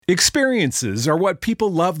Experiences are what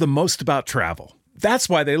people love the most about travel. That's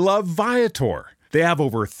why they love Viator. They have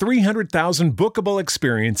over 300,000 bookable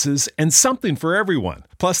experiences and something for everyone.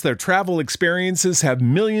 Plus, their travel experiences have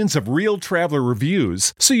millions of real traveler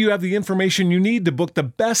reviews, so you have the information you need to book the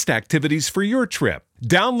best activities for your trip.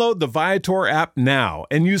 Download the Viator app now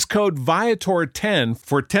and use code Viator10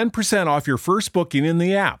 for 10% off your first booking in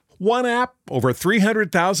the app. One app, over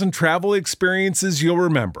 300,000 travel experiences you'll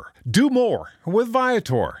remember. Do more with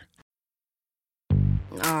Viator.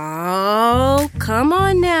 Oh, come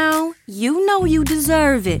on now. You know you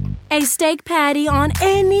deserve it. A steak patty on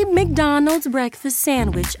any McDonald's breakfast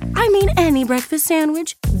sandwich. I mean any breakfast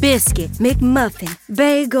sandwich. Biscuit, McMuffin,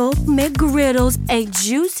 bagel, McGriddles, a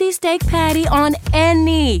juicy steak patty on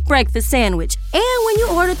any breakfast sandwich. And when you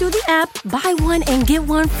order through the app, buy one and get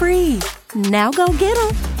one free. Now go get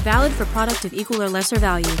 'em. Valid for product of equal or lesser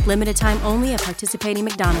value. Limited time only at participating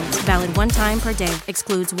McDonald's. Valid one time per day.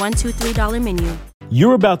 Excludes $1, $2, $3 menu.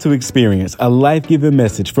 You're about to experience a life-giving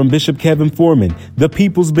message from Bishop Kevin Foreman, the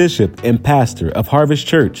People's Bishop and Pastor of Harvest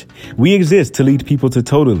Church. We exist to lead people to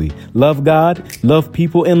totally love God, love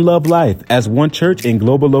people, and love life as one church in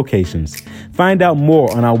global locations. Find out more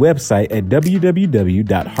on our website at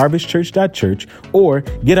www.harvestchurch.church or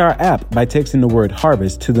get our app by texting the word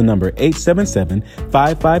harvest to the number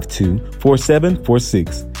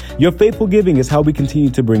 877-552-4746. Your faithful giving is how we continue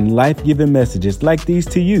to bring life-giving messages like these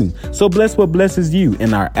to you. So bless what blesses you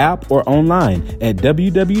in our app or online at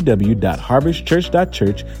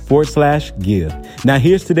www.harvestchurch.church/give. Now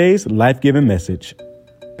here's today's life-giving message.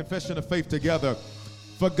 Confession of faith together.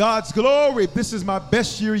 For God's glory, this is my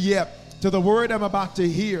best year yet. To the word I'm about to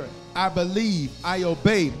hear, I believe, I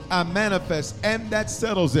obey, I manifest, and that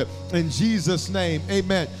settles it. In Jesus' name,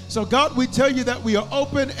 amen. So God, we tell you that we are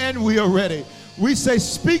open and we are ready. We say,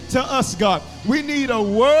 speak to us, God. We need a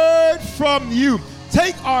word from you.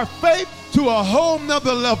 Take our faith to a whole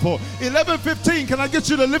nother level. 11:15, can I get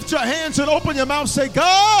you to lift your hands and open your mouth? Say,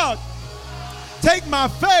 God, take my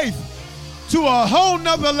faith to a whole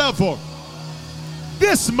nother level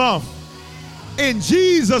this month. In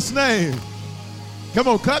Jesus' name. Come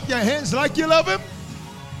on, clap your hands like you love him.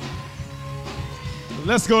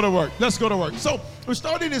 Let's go to work. Let's go to work. So we're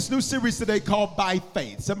starting this new series today called By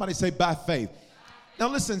Faith. Somebody say by faith. Now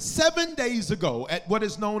listen, 7 days ago at what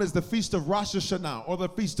is known as the Feast of Rosh Hashanah or the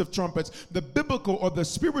Feast of Trumpets, the biblical or the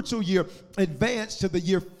spiritual year advanced to the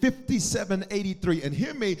year 5783. And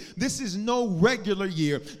hear me, this is no regular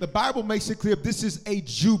year. The Bible makes it clear this is a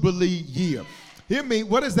Jubilee year. Hear me,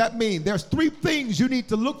 what does that mean? There's three things you need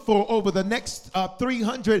to look for over the next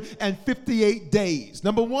 358 days.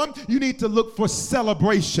 Number one, you need to look for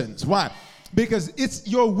celebrations. Why? Because it's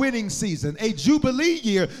your winning season. A Jubilee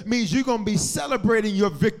year means you're going to be celebrating your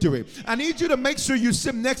victory. I need you to make sure you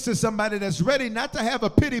sit next to somebody that's ready not to have a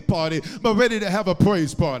pity party, but ready to have a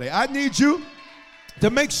praise party. I need you to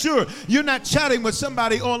make sure you're not chatting with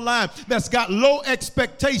somebody online that's got low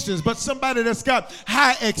expectations, but somebody that's got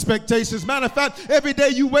high expectations. Matter of fact, every day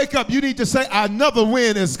you wake up, you need to say, another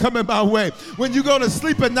win is coming my way. When you go to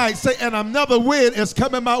sleep at night, say, and another win is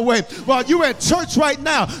coming my way. While you're at church right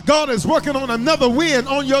now, God is working on another win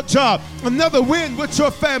on your job, another win with your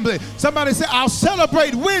family. Somebody say, I'll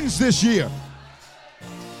celebrate wins this year.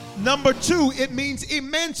 Number two, it means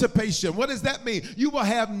emancipation. What does that mean? You will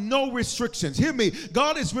have no restrictions. Hear me.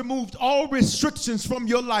 God has removed all restrictions from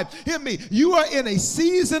your life. Hear me. You are in a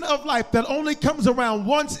season of life that only comes around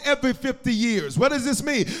once every 50 years. What does this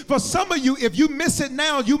mean? For some of you, if you miss it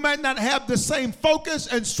now, you might not have the same focus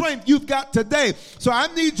and strength you've got today. So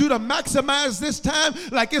I need you to maximize this time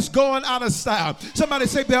like it's going out of style. Somebody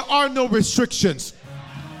say there are no restrictions.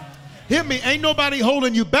 Hear me, ain't nobody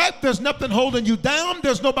holding you back. There's nothing holding you down.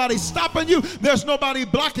 There's nobody stopping you. There's nobody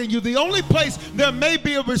blocking you. The only place there may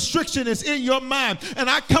be a restriction is in your mind. And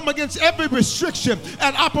I come against every restriction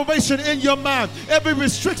and operation in your mind. Every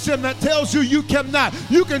restriction that tells you you cannot.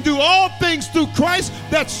 You can do all things through Christ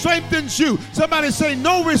that strengthens you. Somebody say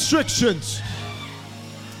no restrictions.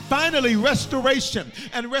 Finally, restoration.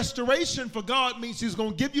 And restoration for God means he's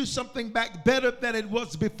going to give you something back better than it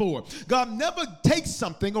was before. God never takes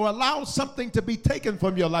something or allows something to be taken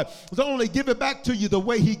from your life. He'll only give it back to you the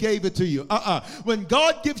way he gave it to you. When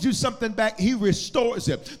God gives you something back, he restores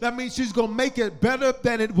it. That means he's going to make it better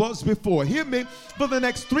than it was before. Hear me? For the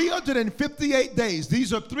next 358 days,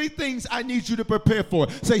 these are three things I need you to prepare for.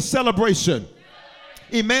 Say celebration,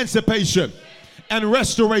 emancipation, and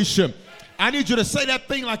restoration. I need you to say that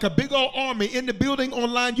thing like a big old army in the building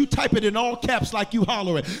online. You type it in all caps like you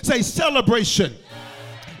hollering. Say celebration,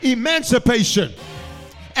 emancipation,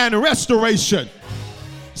 and restoration.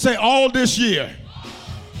 Say all this year.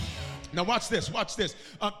 Now watch this, watch this.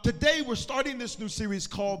 Today we're starting this new series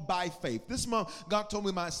called By Faith. This month, God told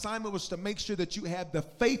me my assignment was to make sure that you have the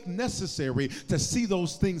faith necessary to see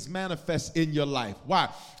those things manifest in your life. Why?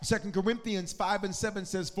 2 Corinthians 5:7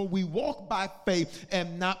 says, for we walk by faith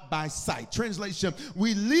and not by sight. Translation,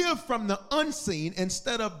 we live from the unseen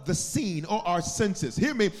instead of the seen or our senses.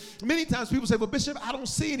 Hear me. Many times people say, well, Bishop, I don't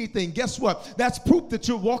see anything. Guess what? That's proof that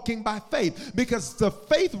you're walking by faith, because the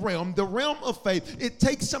faith realm, the realm of faith, it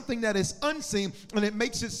takes something that is unseen and it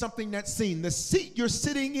makes it something that's seen. The seat you're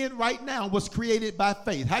sitting in right now was created by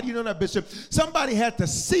faith. How do you know that, Bishop? Somebody had to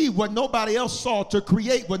see what nobody else saw to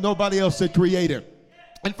create what nobody else had created.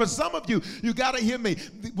 And for some of you, you got to hear me.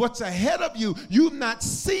 What's ahead of you, you've not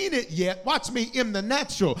seen it yet. Watch me, in the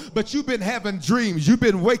natural. But you've been having dreams. You've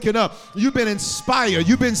been waking up. You've been inspired.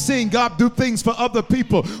 You've been seeing God do things for other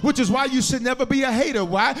people, which is why you should never be a hater.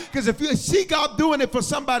 Why? Because if you see God doing it for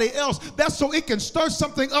somebody else, that's so it can stir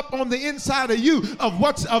something up on the inside of you of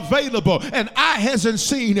what's available. And eye hasn't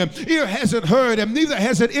seen him, ear hasn't heard him, neither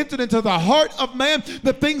has it entered into the heart of man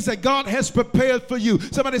the things that God has prepared for you.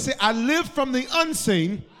 Somebody say, I live from the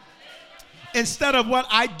unseen instead of what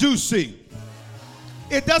I do see.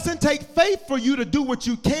 It doesn't take faith for you to do what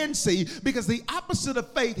you can see, because the opposite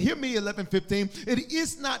of faith, hear me, 11:15, it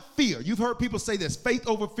is not fear. You've heard people say this, faith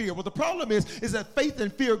over fear. Well, the problem is that faith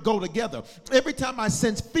and fear go together. Every time I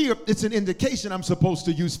sense fear, it's an indication I'm supposed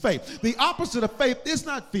to use faith. The opposite of faith is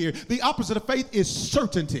not fear. The opposite of faith is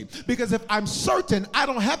certainty, because if I'm certain, I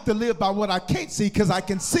don't have to live by what I can't see, because I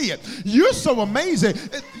can see it. You're so amazing.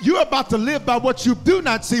 You're about to live by what you do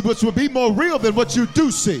not see, which will be more real than what you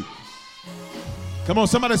do see. Come on,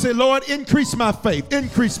 somebody say, Lord, increase my faith,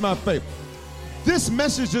 increase my faith. This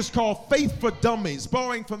message is called Faith for Dummies,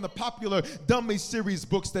 borrowing from the popular Dummies series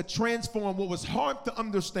books that transform what was hard to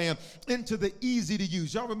understand into the easy to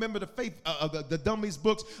use. Y'all remember the the Dummies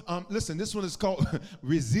books? Listen, this one is called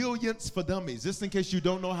Resilience for Dummies. Just in case you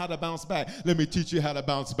don't know how to bounce back, let me teach you how to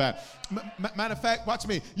bounce back. Matter of fact, watch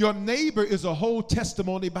me. Your neighbor is a whole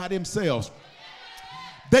testimony by themselves.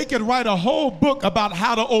 They could write a whole book about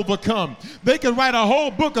how to overcome. They could write a whole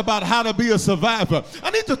book about how to be a survivor. I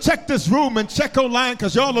need to check this room and check online,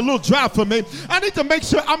 because y'all a little dry for me. I need to make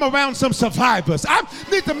sure I'm around some survivors. I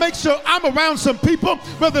need to make sure I'm around some people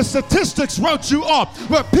where the statistics wrote you off,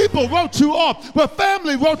 where people wrote you off, where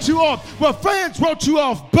family wrote you off, where friends wrote you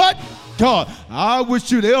off. But God, I wish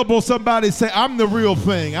you'd elbow somebody and say, I'm the real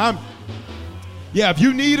thing. Yeah, if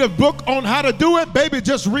you need a book on how to do it, baby,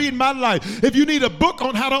 just read my life. If you need a book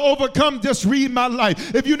on how to overcome, just read my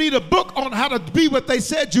life. If you need a book on how to be what they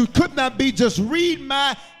said you could not be, just read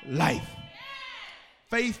my life.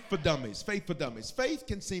 Faith for Dummies, faith for dummies. Faith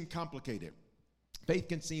can seem complicated. Faith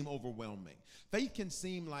can seem overwhelming. Faith can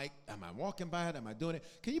seem like, am I walking by it? Am I doing it?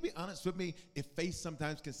 Can you be honest with me? If faith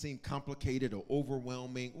sometimes can seem complicated or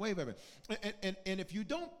overwhelming, wait. And if you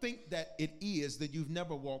don't think that it is, then you've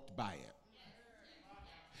never walked by it.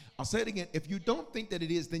 I'll say it again. If you don't think that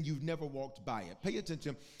it is, then you've never walked by it. Pay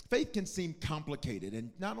attention. Faith can seem complicated.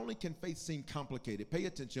 And not only can faith seem complicated, pay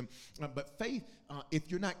attention, but faith,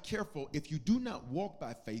 if you're not careful, if you do not walk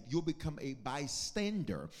by faith, you'll become a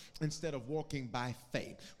bystander instead of walking by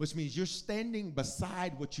faith, which means you're standing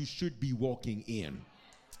beside what you should be walking in.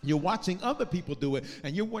 You're watching other people do it,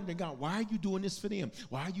 and you're wondering, God, why are you doing this for them?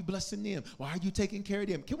 Why are you blessing them? Why are you taking care of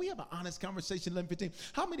them? Can we have an honest conversation, 11:15?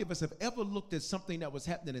 How many of us have ever looked at something that was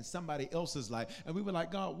happening in somebody else's life, and we were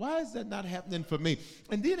like, God, why is that not happening for me?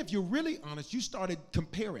 And then if you're really honest, you started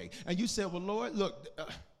comparing, and you said, well, Lord, look.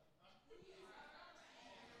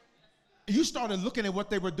 You started looking at what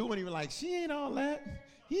they were doing, and you were like, she ain't all that.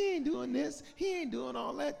 He ain't doing this. He ain't doing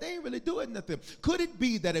all that. They ain't really doing nothing. Could it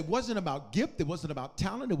be that it wasn't about gift? It wasn't about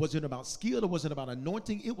talent. It wasn't about skill. It wasn't about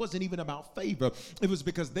anointing. It wasn't even about favor. It was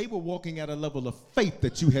because they were walking at a level of faith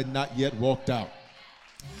that you had not yet walked out.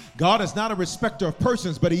 God is not a respecter of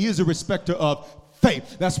persons, but he is a respecter of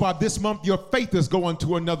faith. That's why this month your faith is going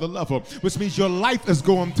to another level, which means your life is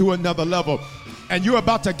going to another level. And you're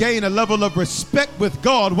about to gain a level of respect with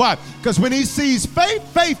God. Why? Because when he sees faith,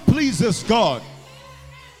 faith pleases God.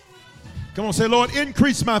 Come on, say, Lord,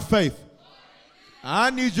 increase my faith.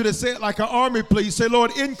 I need you to say it like an army, please. Say,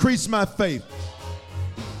 Lord, increase my faith.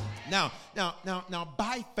 Now,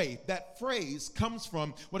 by faith, that phrase comes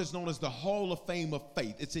from what is known as the Hall of Fame of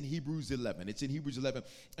Faith. It's in Hebrews 11. It's in Hebrews 11.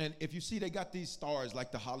 And if you see, they got these stars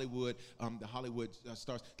like the Hollywood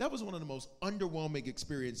stars. That was one of the most underwhelming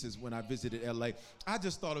experiences when I visited LA. I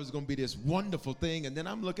just thought it was going to be this wonderful thing. And then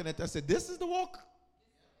I'm looking at that. I said, this is the walk.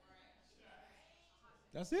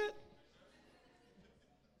 That's it.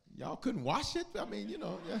 Y'all couldn't wash it? I mean,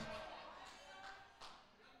 yeah.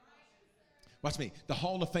 Watch me, the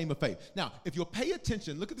Hall of Fame of Faith. Now, if you'll pay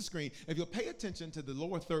attention, look at the screen. If you'll pay attention to the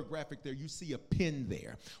lower third graphic there, you see a pen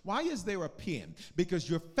there. Why is there a pen? Because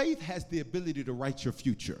your faith has the ability to write your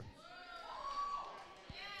future.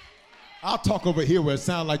 I'll talk over here where it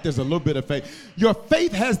sounds like there's a little bit of faith. Your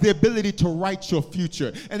faith has the ability to write your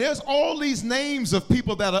future. And there's all these names of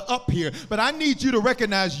people that are up here, but I need you to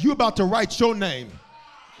recognize you're about to write your name.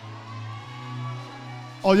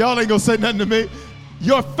 Oh, y'all ain't gonna say nothing to me.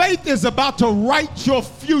 Your faith is about to write your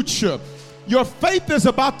future. Your faith is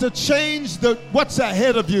about to change what's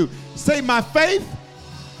ahead of you. Say, my faith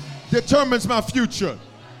determines my future.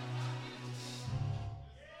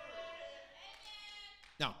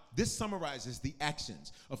 Now, this summarizes the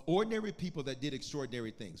actions of ordinary people that did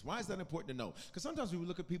extraordinary things. Why is that important to know? Because sometimes when we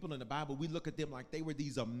look at people in the Bible, we look at them like they were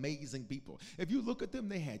these amazing people. If you look at them,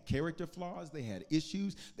 they had character flaws, they had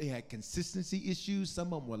issues, they had consistency issues.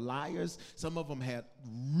 Some of them were liars. Some of them had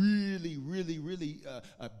really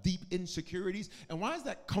deep insecurities. And why is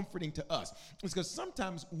that comforting to us? It's because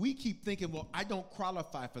sometimes we keep thinking, well, I don't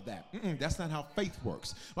qualify for that. That's not how faith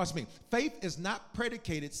works. Watch me. Faith is not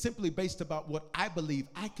predicated simply based about what I believe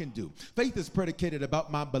I can do. Faith is predicated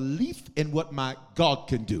about my belief in what my God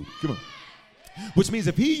can do. Come on. Which means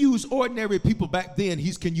if he used ordinary people back then,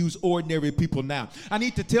 he can use ordinary people now. I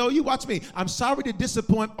need to tell you, watch me, I'm sorry to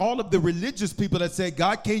disappoint all of the religious people that say,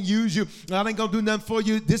 God can't use you, I ain't gonna do nothing for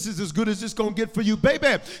you, this is as good as it's gonna get for you.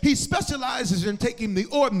 Baby, he specializes in taking the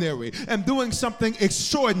ordinary and doing something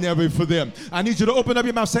extraordinary for them. I need you to open up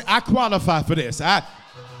your mouth and say, I qualify for this. Now,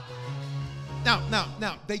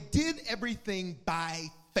 they did everything by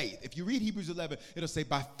faith. If you read Hebrews 11, it'll say,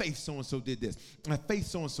 by faith so-and-so did this. By faith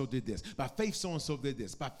so-and-so did this. By faith so-and-so did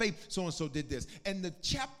this. By faith so-and-so did this. And the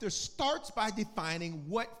chapter starts by defining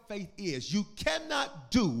what faith is. You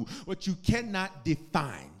cannot do what you cannot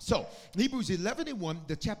define. So, Hebrews 11:1,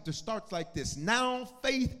 the chapter starts like this. Now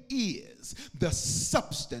faith is the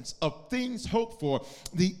substance of things hoped for,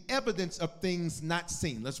 the evidence of things not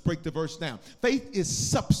seen. Let's break the verse down. Faith is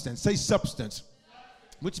substance. Say substance.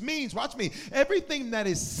 Which means, watch me, everything that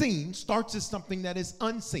is seen starts as something that is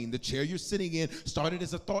unseen. The chair you're sitting in started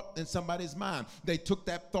as a thought in somebody's mind. They took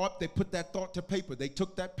that thought, they put that thought to paper. They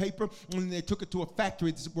took that paper and they took it to a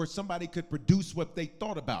factory where somebody could produce what they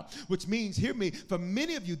thought about. Which means, hear me, for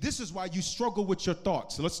many of you, this is why you struggle with your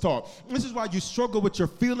thoughts. So let's talk. This is why you struggle with your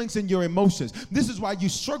feelings and your emotions. This is why you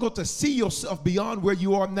struggle to see yourself beyond where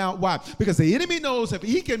you are now. Why? Because the enemy knows if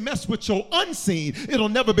he can mess with your unseen, it'll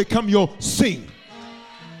never become your seen.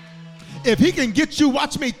 If he can get you,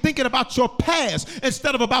 watch me, thinking about your past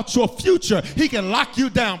instead of about your future, he can lock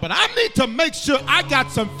you down. But I need to make sure I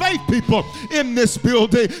got some faith people in this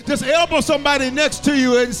building. Just elbow somebody next to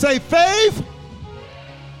you and say, faith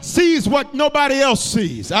sees what nobody else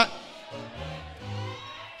sees.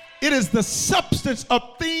 It is the substance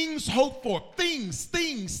of things hoped for. Things.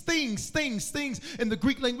 In the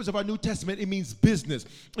Greek language of our New Testament, it means business.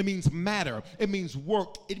 It means matter. It means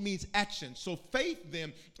work. It means action. So faith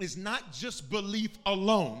then is not just belief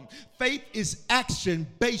alone. Faith is action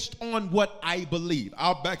based on what I believe.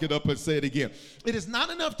 I'll back it up and say it again. It is not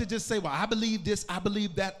enough to just say, well, I believe this, I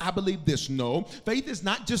believe that, I believe this. No, faith is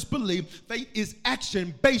not just belief. Faith is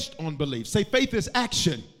action based on belief. Say faith is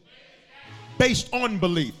action based on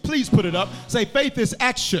belief. Please put it up. Say faith is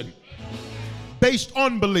action based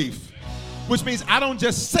on belief. Which means I don't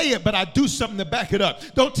just say it, but I do something to back it up.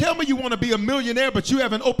 Don't tell me you want to be a millionaire, but you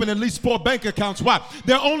haven't opened at least 4 bank accounts. Why?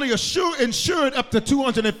 They're only insured up to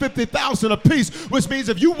 $250,000 apiece, which means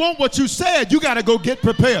if you want what you said, you got to go get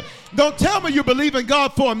prepared. Don't tell me you believe in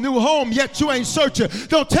God for a new home, yet you ain't searching.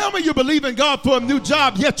 Don't tell me you believe in God for a new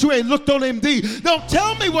job, yet you ain't looked on Indeed. Don't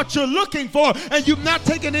tell me what you're looking for, and you've not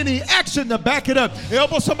taken any action to back it up.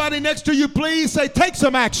 Elbow somebody next to you, please. Say, take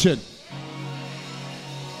some action.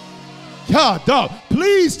 God, dog.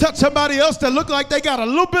 Please touch somebody else that look like they got a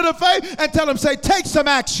little bit of faith and tell them, say, take some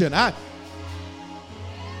action. All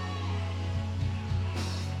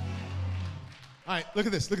right, look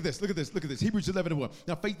at this. Hebrews 11:1.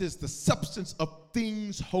 Now, faith is the substance of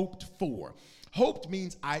things hoped for. Hoped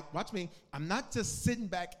means, watch me, I'm not just sitting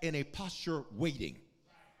back in a posture waiting.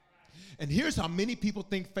 And here's how many people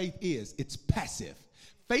think faith is. It's passive.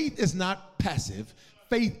 Faith is not passive.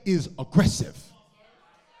 Faith is aggressive.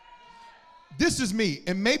 This is me,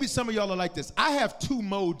 and maybe some of y'all are like this. I have two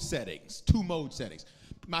mode settings.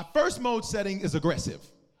 My first mode setting is aggressive,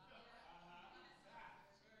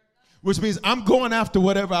 which means I'm going after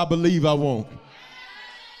whatever I believe I want.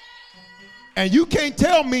 And you can't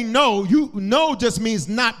tell me no. No just means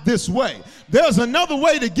not this way. There's another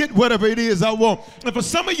way to get whatever it is I want. And for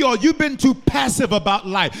some of y'all, you've been too passive about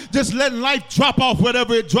life, just letting life drop off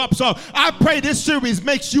whatever it drops off. I pray this series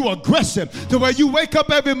makes you aggressive to where you wake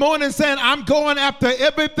up every morning saying, I'm going after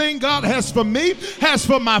everything God has for me, has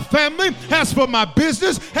for my family, has for my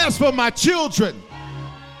business, has for my children.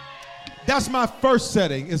 That's my first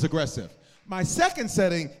setting, is aggressive. My second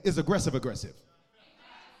setting is aggressive.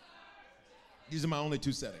 These are my only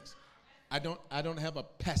two settings. I don't have a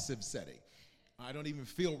passive setting. I don't even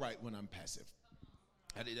feel right when I'm passive.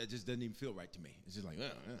 It just doesn't even feel right to me. It's just like,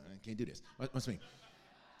 I can't do this. What's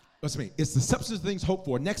me? It's the substance of things hoped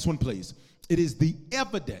for. Next one, please. It is the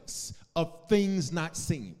evidence of things not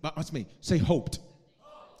seen. What's me? Say hoped.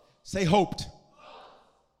 Say hoped.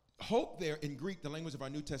 Hope there in Greek, the language of our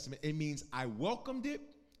New Testament, it means I welcomed it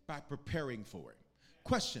by preparing for it.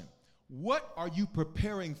 Question, what are you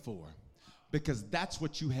preparing for? Because that's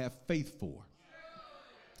what you have faith for.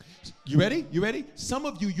 You ready? You ready? Some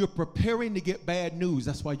of you, you're preparing to get bad news.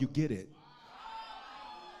 That's why you get it.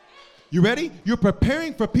 You ready? You're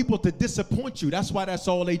preparing for people to disappoint you. That's why that's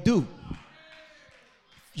all they do.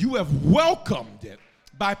 You have welcomed it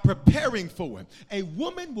by preparing for it. A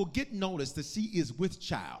woman will get notice that she is with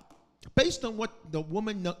child. Based on what the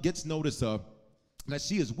woman gets notice of, that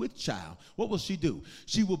she is with child, what will she do?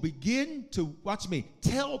 She will begin to, watch me,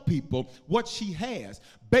 tell people what she has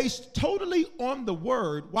based totally on the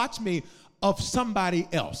word, watch me, of somebody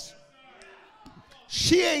else.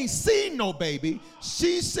 She ain't seen no baby.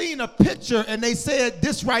 She's seen a picture and they said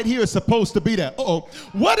this right here is supposed to be that. Uh-oh.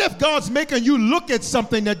 What if God's making you look at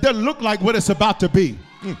something that doesn't look like what it's about to be?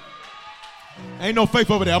 Ain't no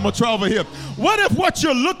faith over there. I'm going to try over here. What if what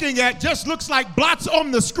you're looking at just looks like blots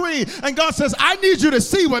on the screen and God says, I need you to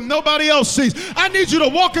see what nobody else sees. I need you to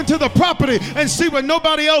walk into the property and see what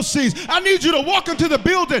nobody else sees. I need you to walk into the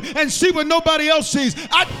building and see what nobody else sees.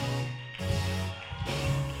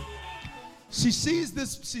 She sees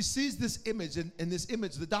this image, and in this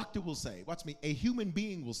image, the doctor will say, watch me, a human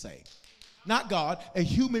being will say, not God, a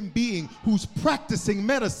human being who's practicing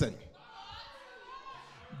medicine.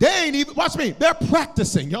 They ain't even, watch me, they're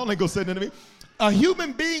practicing. Y'all ain't gonna say nothing to me. A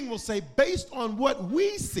human being will say, based on what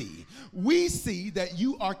we see that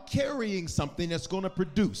you are carrying something that's gonna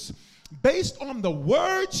produce. Based on the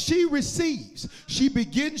word she receives, she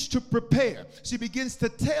begins to prepare. She begins to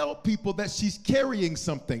tell people that she's carrying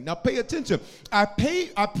something. Now pay attention. I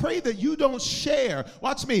pray that you don't share,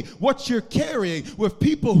 watch me, what you're carrying with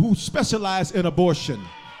people who specialize in abortion.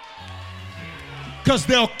 Because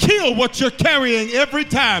they'll kill what you're carrying every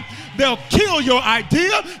time. They'll kill your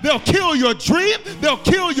idea. They'll kill your dream. They'll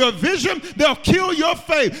kill your vision. They'll kill your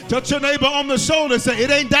faith. Touch your neighbor on the shoulder and say,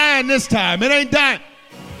 it ain't dying this time. It ain't dying.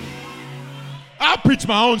 I'll preach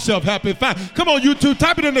my own self happy. Fine. Come on, you two,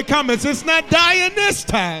 type it in the comments. It's not dying this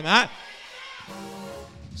time.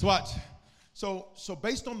 So watch. So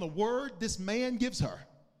based on the word this man gives her,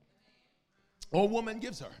 or woman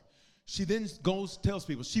gives her, she then goes, tells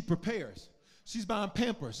people, she prepares. She's buying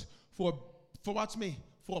Pampers for watch me,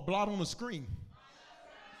 for a blot on the screen.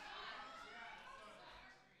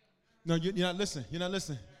 No, you're not listening. You're not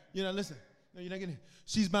listening. You're not listening. No, you're not getting it.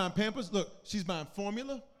 She's buying Pampers. Look, she's buying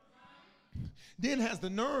formula. Then has the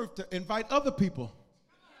nerve to invite other people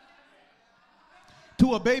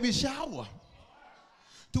to a baby shower,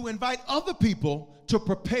 to invite other people to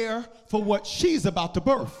prepare for what she's about to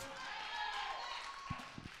birth.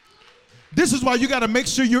 This is why you got to make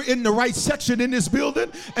sure you're in the right section in this building,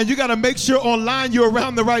 and you got to make sure online you're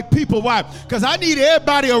around the right people. Why? Because I need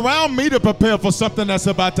everybody around me to prepare for something that's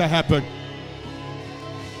about to happen.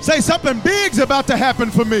 Say something big's about to happen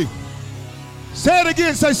for me. Say it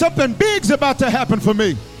again. Say something big's about to happen for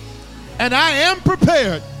me. And I am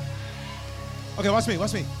prepared. Okay, watch me,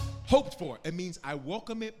 watch me. Hoped for. It means I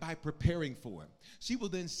welcome it by preparing for it. She will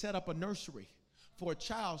then set up a nursery for a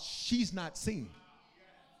child she's not seen.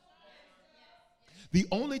 The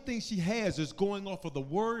only thing she has is going off of the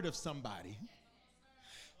word of somebody.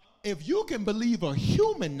 If you can believe a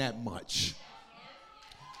human that much,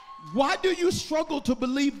 why do you struggle to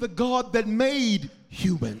believe the God that made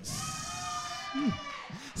humans?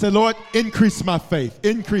 Say, Lord, increase my faith.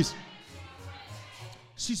 Increase.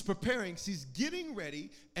 She's preparing. She's getting ready,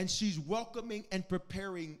 and she's welcoming and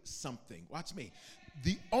preparing something. Watch me.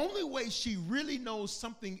 The only way she really knows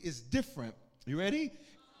something is different, you ready,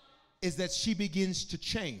 is that she begins to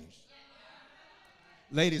change.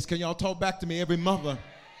 Ladies, can y'all talk back to me, every mother?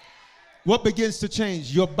 What begins to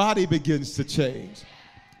change? Your body begins to change.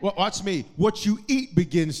 Well, watch me. What you eat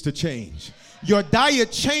begins to change. Your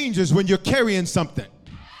diet changes when you're carrying something.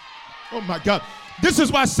 Oh my God. This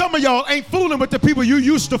is why some of y'all ain't fooling with the people you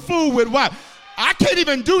used to fool with. Why? I can't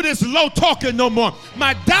even do this low talking no more.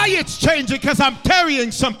 My diet's changing because I'm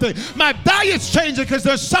carrying something. My diet's changing because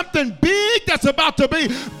there's something big that's about to be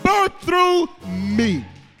birthed through me.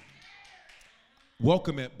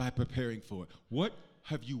 Welcome it by preparing for it. What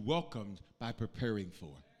have you welcomed by preparing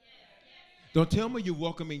for? Don't tell me you're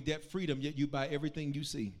welcoming debt freedom, yet you buy everything you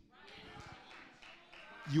see.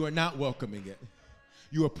 You are not welcoming it.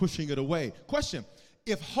 You are pushing it away. Question: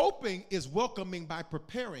 if hoping is welcoming by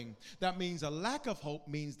preparing, that means a lack of hope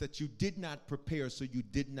means that you did not prepare, so you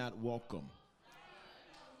did not welcome.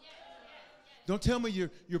 Don't tell me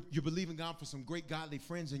you're believing God for some great godly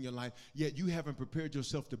friends in your life, yet you haven't prepared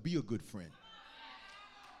yourself to be a good friend.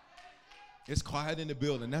 It's quiet in the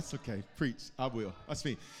building. That's okay. Preach. I will. That's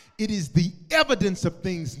me. It is the evidence of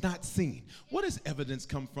things not seen. What does evidence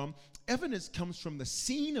come from? Evidence comes from the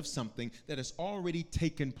scene of something that has already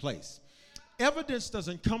taken place. Evidence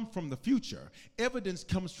doesn't come from the future. Evidence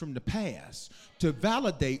comes from the past to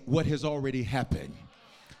validate what has already happened.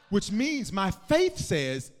 Which means my faith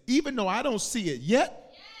says, even though I don't see it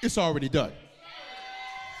yet, it's already done.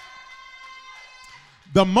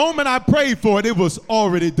 The moment I prayed for it, it was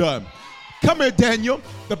already done. Come here, Daniel.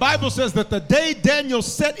 The Bible says that the day Daniel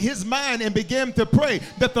set his mind and began to pray,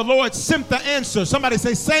 that the Lord sent the answer. Somebody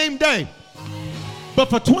say, same day. But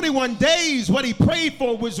for 21 days, what he prayed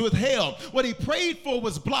for was withheld. What he prayed for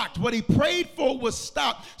was blocked. What he prayed for was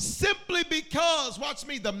stopped. Simply because, watch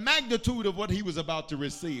me, the magnitude of what he was about to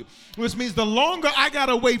receive. Which means the longer I got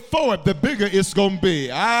to wait for it, the bigger it's going to be.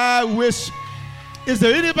 I wish. Is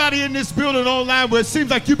there anybody in this building online where it seems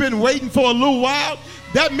like you've been waiting for a little while?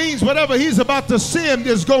 That means whatever he's about to send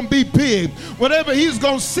is going to be big. Whatever he's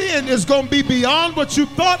going to send is going to be beyond what you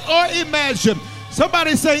thought or imagined.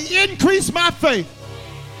 Somebody say, increase my faith.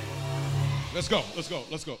 Let's go, let's go,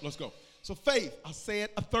 let's go, let's go. So faith, I'll say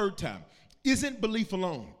it a third time, isn't belief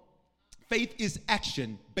alone. Faith is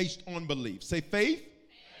action based on belief. Say faith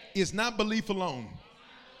is not belief alone.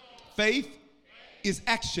 Faith is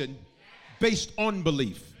action based on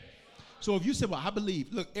belief. So if you say, well, I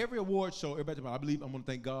believe, look, every award show, everybody, I believe, I'm going to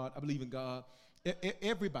thank God. I believe in God.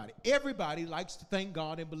 Everybody likes to thank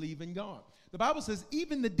God and believe in God. The Bible says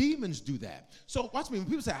even the demons do that. So watch me. When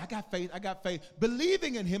people say, I got faith,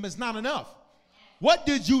 believing in him is not enough. What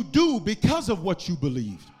did you do because of what you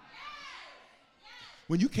believed?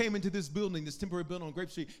 When you came into this building, this temporary building on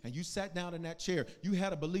Grape Street, and you sat down in that chair, you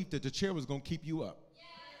had a belief that the chair was going to keep you up.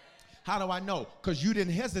 How do I know? Because you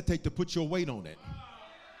didn't hesitate to put your weight on it.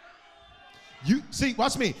 You see,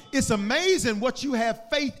 watch me. It's amazing what you have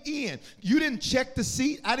faith in. You didn't check the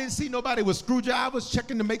seat. I didn't see nobody with screwdrivers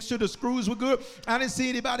checking to make sure the screws were good. I didn't see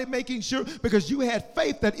anybody making sure, because you had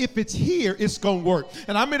faith that if it's here, it's going to work.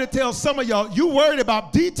 And I'm going to tell some of y'all, you worried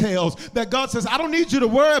about details that God says, I don't need you to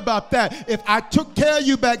worry about that. If I took care of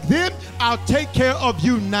you back then, I'll take care of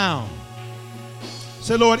you now.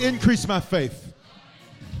 Say, Lord, increase my faith.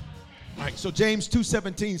 All right, so James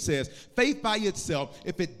 2:17 says, faith by itself,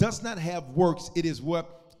 if it does not have works, it is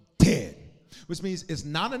what? Dead. Which means it's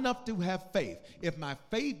not enough to have faith. If my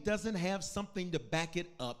faith doesn't have something to back it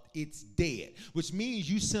up, it's dead. Which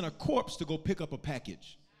means you sent a corpse to go pick up a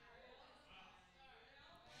package.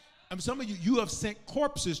 Some of you have sent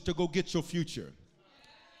corpses to go get your future.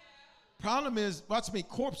 Problem is, watch me,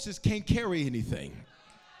 corpses can't carry anything.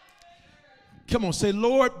 Come on, say,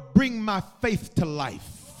 Lord, bring my faith to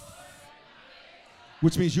life.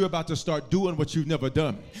 Which means you're about to start doing what you've never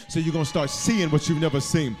done. So you're going to start seeing what you've never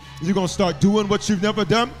seen. You're going to start doing what you've never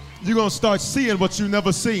done. You're going to start seeing what you've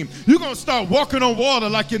never seen. You're going to start walking on water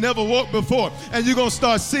like you never walked before. And you're going to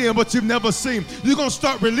start seeing what you've never seen. You're going to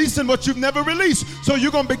start releasing what you've never released. So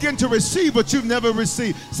you're going to begin to receive what you've never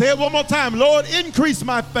received. Say it one more time. Lord, increase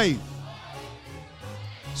my faith.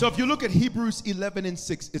 So if you look at Hebrews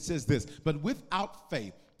 11:6, it says this, but without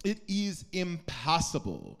faith, it is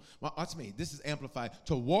impossible. Well, watch me. This is amplified.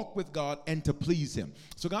 To walk with God and to please him.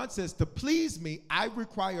 So God says, to please me, I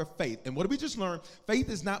require faith. And what did we just learn? Faith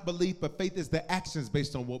is not belief, but faith is the actions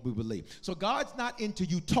based on what we believe. So God's not into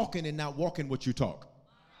you talking and not walking what you talk.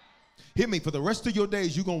 Hear me. For the rest of your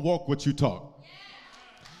days, you're going to walk what you talk.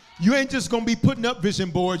 You ain't just going to be putting up vision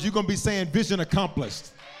boards. You're going to be saying vision accomplished.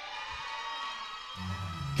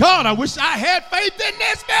 God, I wish I had faith in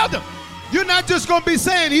this building. You're not just going to be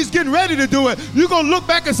saying he's getting ready to do it. You're going to look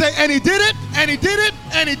back and say, and he did it, and he did it,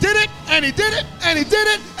 and he did it, and he did it, and he did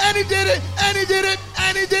it, and he did it, and he did it,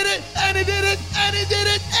 and he did it, and he did it, and he did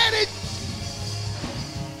it,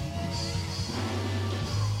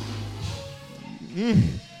 and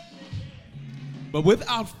he... But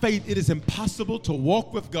without faith, it is impossible to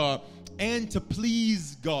walk with God and to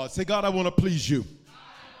please God. Say, God, I want to please you.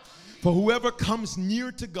 For whoever comes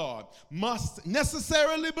near to God must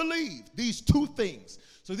necessarily believe these two things.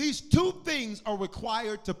 So these two things are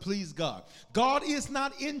required to please God. God is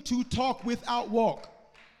not into talk without walk.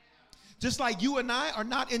 Just like you and I are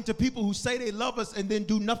not into people who say they love us and then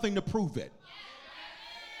do nothing to prove it.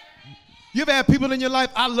 You ever had people in your life,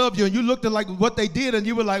 I love you, and you looked at like what they did and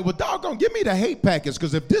you were like, well, doggone, give me the hate package,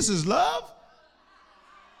 because if this is love,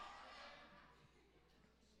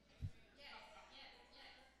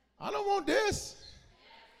 I don't want this.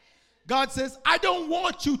 God says, I don't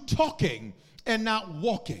want you talking and not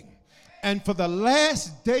walking. And for the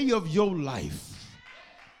last day of your life,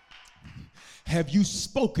 have you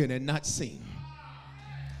spoken and not seen?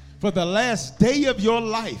 For the last day of your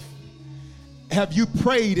life, have you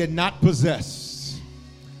prayed and not possessed?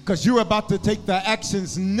 Because you're about to take the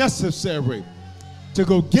actions necessary to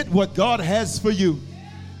go get what God has for you.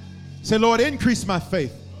 Say, Lord, increase my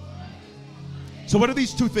faith. So what are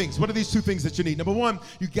these two things? What are these two things that you need? Number one,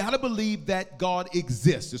 you got to believe that God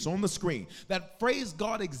exists. It's on the screen. That phrase,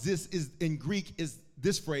 God exists, is in Greek, is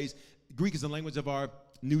this phrase. Greek is the language of our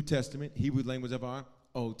New Testament, Hebrew language of our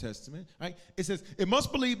Old Testament, right? It says, it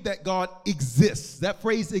must believe that God exists. That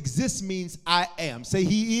phrase exists means I am. Say,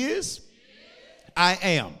 he is. I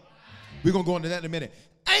am. We're going to go into that in a minute.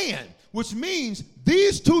 And, which means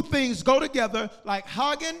these two things go together like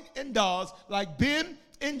Hagen and Dawes, like Ben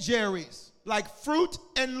and Jerry's, like Fruit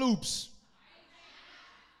and Loops,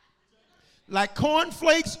 like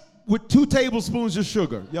cornflakes with 2 tablespoons of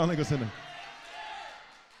sugar. Y'all ain't gonna say that.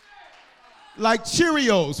 Like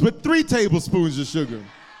Cheerios with 3 tablespoons of sugar.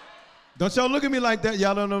 Don't y'all look at me like that.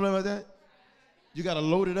 Y'all don't know about that? You got to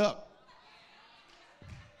load it up.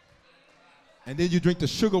 And then you drink the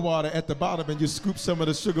sugar water at the bottom and you scoop some of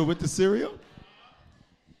the sugar with the cereal.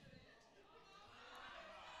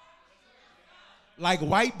 Like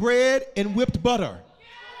white bread and whipped butter.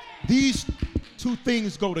 These two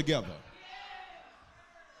things go together.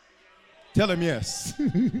 Tell him yes.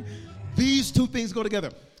 These two things go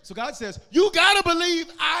together. So God says, you got to believe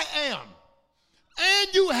I am.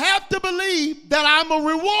 And you have to believe that I'm a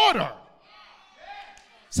rewarder.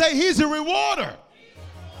 Say, he's a rewarder.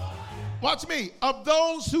 Watch me. Of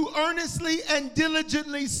those who earnestly and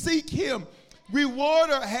diligently seek him.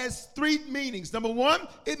 Rewarder has 3 meanings. Number 1,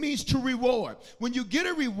 it means to reward. When you get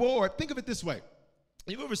a reward, think of it this way.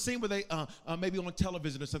 You've ever seen where they, maybe on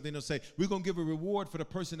television or something, they'll say, we're going to give a reward for the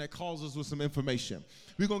person that calls us with some information.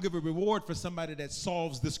 We're going to give a reward for somebody that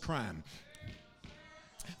solves this crime.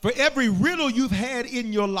 For every riddle you've had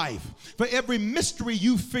in your life, for every mystery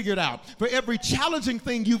you've figured out, for every challenging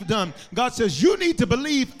thing you've done, God says, you need to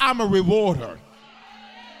believe I'm a rewarder.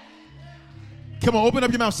 Come on, open up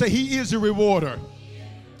your mouth. Say, he is a rewarder.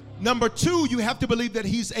 Number 2, you have to believe that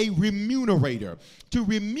he's a remunerator. To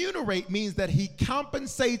remunerate means that he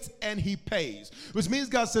compensates and he pays, which means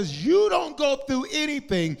God says, you don't go through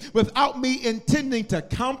anything without me intending to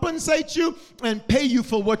compensate you and pay you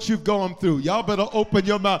for what you've gone through. Y'all better open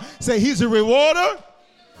your mouth. Say, he's a rewarder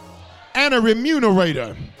and a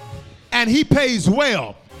remunerator, and he pays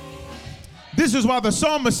well. This is why the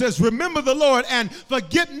psalmist says, remember the Lord and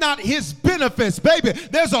forget not his benefits. Baby,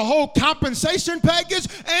 there's a whole compensation package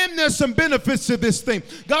and there's some benefits to this thing.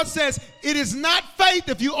 God says, it is not faith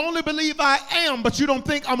if you only believe I am, but you don't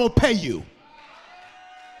think I'm going to pay you.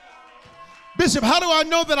 Bishop, how do I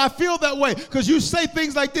know that I feel that way? Because you say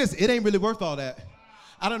things like this, it ain't really worth all that.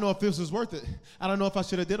 I don't know if this was worth it. I don't know if I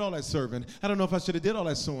should have did all that serving. I don't know if I should have did all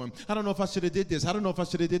that sewing. I don't know if I should have did this. I don't know if I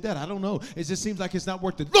should have did that. I don't know. It just seems like it's not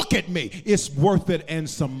worth it. Look at me. It's worth it and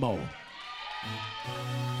some more.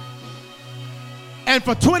 And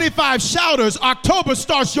for 25 shouters, October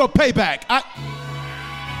starts your payback.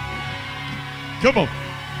 Come on.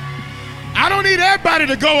 I don't need everybody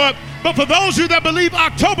to go up, but for those of you that believe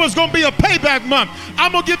October is going to be a payback month,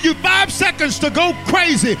 I'm going to give you 5 seconds to go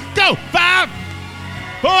crazy. Go. 5,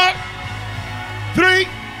 4, 3,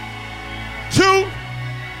 2.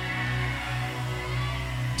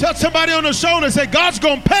 Tell somebody on the shoulder and say, God's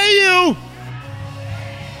going to pay you.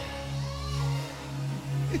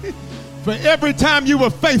 For every time you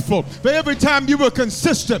were faithful, for every time you were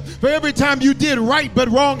consistent, for every time you did right but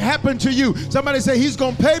wrong happened to you. Somebody say, he's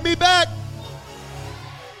going to pay me back.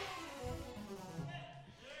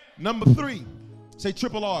 Number 3, say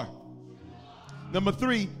triple R. Number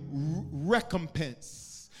 3,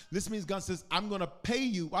 recompense. This means God says, I'm going to pay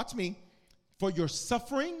you, watch me, for your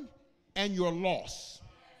suffering and your loss.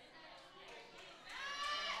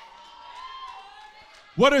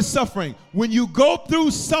 What is suffering? When you go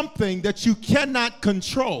through something that you cannot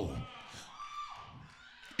control.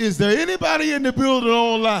 Is there anybody in the building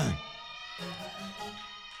online?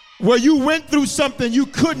 where you went through something you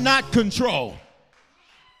could not control,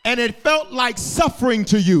 and it felt like suffering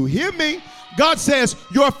to you. Hear me? God says,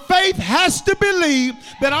 your faith has to believe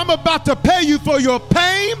that I'm about to pay you for your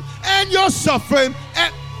pain and your suffering.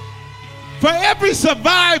 And for every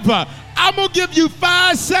survivor, I'm going to give you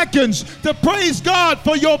 5 seconds to praise God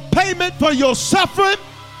for your payment, for your suffering,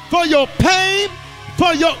 for your pain,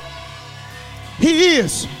 for your... He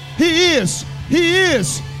is. He is. He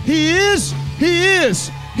is. He is. He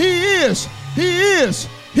is. He is. He is.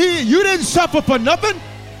 You didn't suffer for nothing.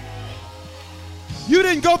 You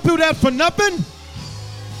didn't go through that for nothing.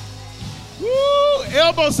 Woo!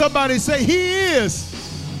 Elbow somebody, say, he is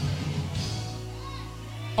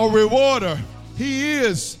a rewarder. He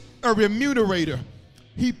is a remunerator.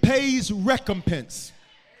 He pays recompense.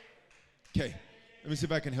 Okay, let me see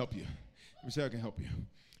if I can help you. Let me see if I can help you.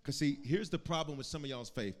 Because see, here's the problem with some of y'all's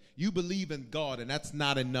faith. You believe in God, and that's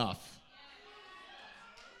not enough.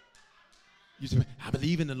 You say, I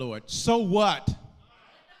believe in the Lord. So what?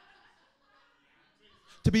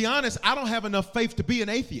 To be honest, I don't have enough faith to be an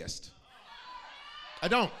atheist. I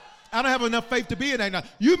don't have enough faith to be an atheist.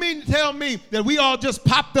 You mean to tell me that we all just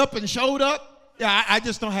popped up and showed up? Yeah, I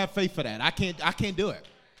just don't have faith for that. I can't do it.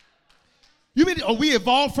 You mean, we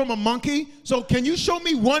evolved from a monkey? So can you show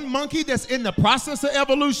me one monkey that's in the process of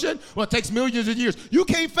evolution? Well, it takes millions of years. You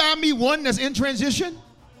can't find me one that's in transition?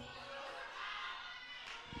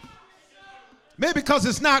 Maybe because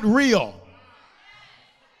it's not real.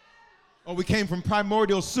 Or we came from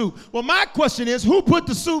primordial soup. Well, my question is, who put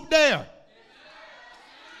the soup there?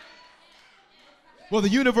 Well, the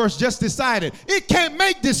universe just decided. It can't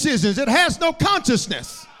make decisions. It has no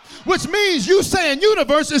consciousness. Which means you saying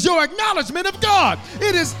universe is your acknowledgement of God.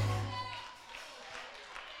 It is.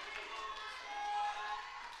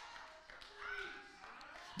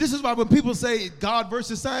 This is why when people say God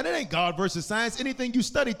versus science, it ain't God versus science. Anything you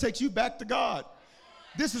study takes you back to God.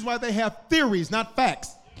 This is why they have theories, not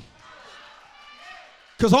facts.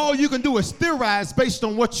 Because all you can do is theorize based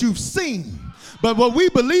on what you've seen. But what we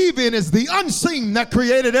believe in is the unseen that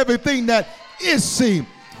created everything that is seen.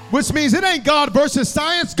 Which means it ain't God versus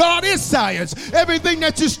science. God is science. Everything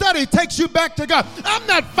that you study takes you back to God. I'm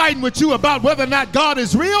not fighting with you about whether or not God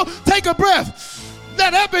is real. Take a breath.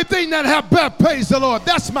 Let everything that have breath praise the Lord.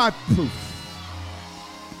 That's my proof.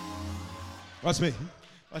 Watch me.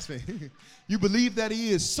 Watch me. You believe that he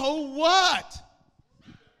is. So what?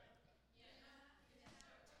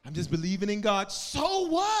 I'm just believing in God. So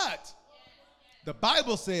what? The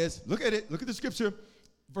Bible says, look at it. Look at the scripture.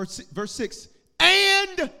 Verse 6.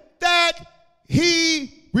 And that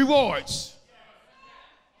he rewards.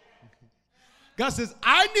 God says,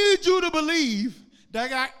 I need you to believe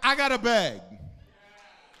that I got a bag.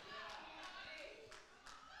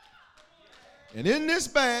 And in this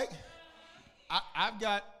bag, I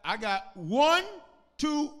got one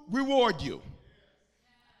to reward you.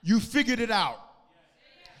 You figured it out.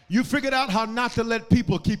 You figured out how not to let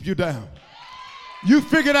people keep you down. You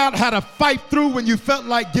figured out how to fight through when you felt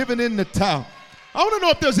like giving in the towel. I want to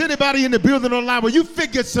know if there's anybody in the building online where you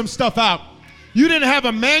figured some stuff out. You didn't have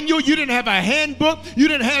a manual. You didn't have a handbook. You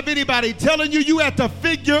didn't have anybody telling you. You had to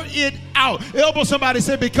figure it out. Elbow somebody,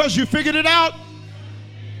 say, because you figured it out,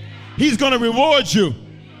 he's going to reward you.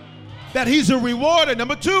 That he's a rewarder.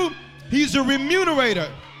 Number 2, he's a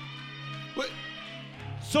remunerator.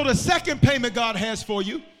 So the second payment God has for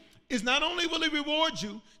you is not only will he reward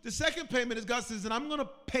you, the second payment is God says, and I'm going to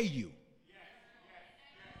pay you.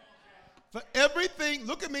 For everything,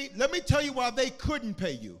 look at me, let me tell you why they couldn't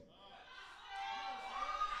pay you.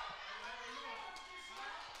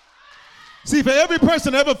 See, for every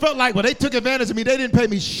person ever felt like, well, they took advantage of me, they didn't pay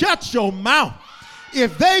me, shut your mouth.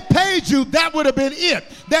 If they paid you, that would have been it.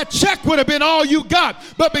 That check would have been all you got.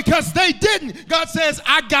 But because they didn't, God says,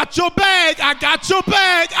 I got your bag, I got your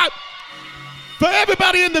bag. For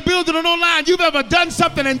everybody in the building and online, you've ever done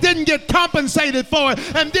something and didn't get compensated for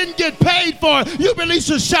it and didn't get paid for it, you release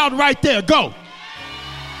a shout right there. Go.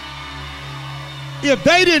 If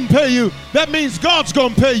they didn't pay you, that means God's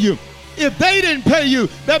going to pay you. If they didn't pay you,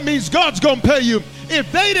 that means God's going to pay you.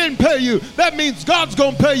 If they didn't pay you, that means God's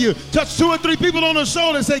going to pay you. Touch 2 or 3 people on the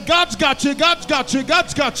shoulder and say, God's got you, God's got you,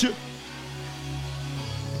 God's got you.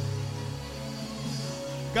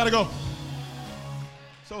 Gotta go.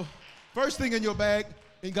 So, first thing in your bag,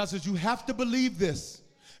 and God says, you have to believe this.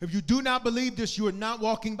 If you do not believe this, you are not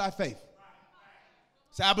walking by faith.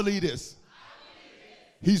 Say, I believe this.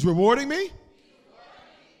 He's rewarding me.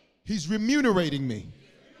 He's remunerating me.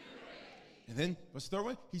 And then, what's the third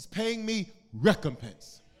one? He's paying me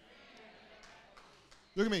recompense.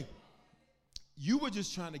 Look at me. You were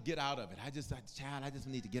just trying to get out of it. I just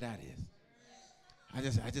need to get out of this. I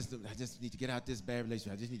just need to get out this bad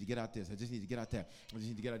relationship. I just need to get out this. I just need to get out that. I just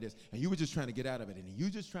need to get out this. And you were just trying to get out of it. And you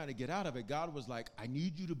just trying to get out of it. God was like, I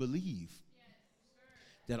need you to believe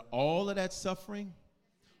that all of that suffering,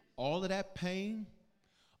 all of that pain,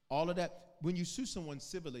 all of that, when you sue someone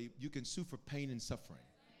civilly, you can sue for pain and suffering.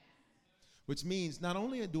 Which means not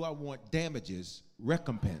only do I want damages,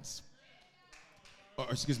 recompense, or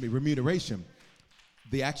remuneration,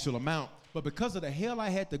 the actual amount, but because of the hell I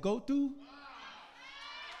had to go through,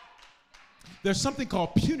 there's something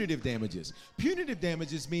called punitive damages. Punitive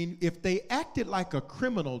damages mean if they acted like a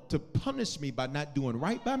criminal to punish me by not doing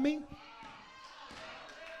right by me,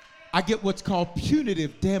 I get what's called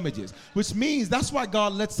punitive damages, which means that's why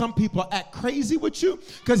God lets some people act crazy with you,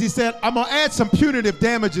 because he said, I'm going to add some punitive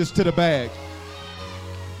damages to the bag.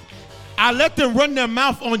 I let them run their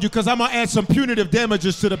mouth on you because I'm going to add some punitive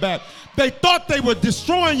damages to the bag. They thought they were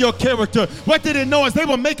destroying your character. What they didn't know is they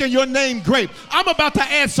were making your name great. I'm about to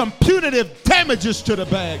add some punitive damages to the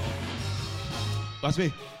bag. Watch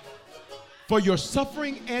me. For your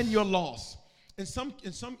suffering and your loss. In some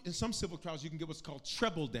civil trials, you can get what's called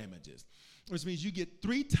treble damages, which means you get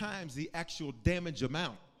 3 times the actual damage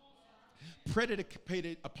amount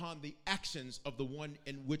predicated upon the actions of the one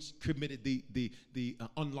in which committed the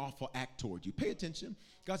unlawful act toward you. Pay attention.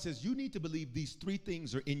 God says you need to believe these 3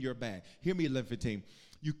 things are in your bag. Hear me, 11:15.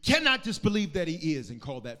 You cannot just believe that he is and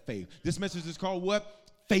call that faith. This message is called what?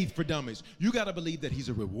 Faith for Dummies. You got to believe that he's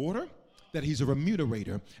a rewarder, that he's a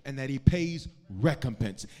remunerator, and that he pays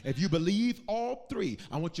recompense. If you believe all 3,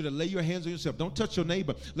 I want you to lay your hands on yourself. Don't touch your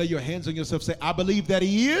neighbor. Lay your hands on yourself. Say, I believe that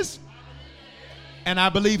he is, and I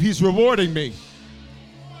believe he's rewarding me.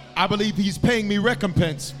 I believe he's paying me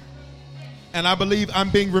recompense, and I believe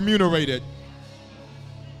I'm being remunerated.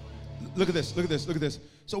 Look at this, look at this, look at this.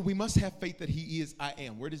 So we must have faith that he is I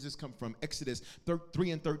am. Where does this come from? Exodus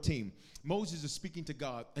 3:13. Moses is speaking to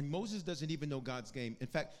God, and Moses doesn't even know God's name. In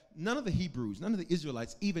fact, none of the Hebrews, none of the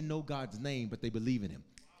Israelites even know God's name, but they believe in him.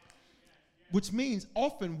 Which means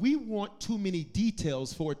often we want too many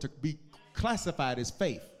details for it to be classified as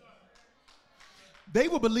faith. They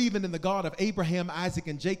were believing in the God of Abraham, Isaac,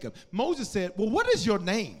 and Jacob. Moses said, well, what is your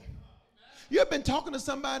name? You ever been talking to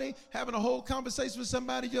somebody, having a whole conversation with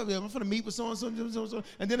somebody? I'm going to meet with so-and-so,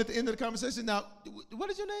 and then at the end of the conversation, now, what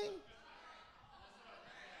is your name?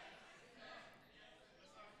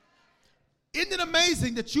 Isn't it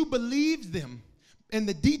amazing that you believed them and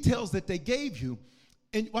the details that they gave you,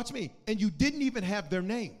 and watch me, and you didn't even have their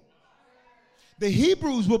name? The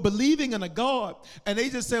Hebrews were believing in a God, and they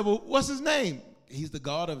just said, well, what's his name? He's the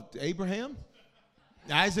God of Abraham,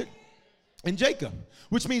 Isaac, and Jacob.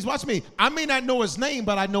 Which means, watch me, I may not know his name,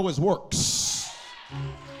 but I know his works.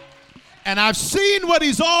 And I've seen what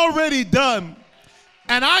he's already done.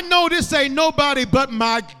 And I know this ain't nobody but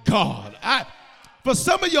my God. For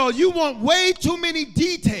some of y'all, you want way too many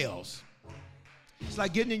details. It's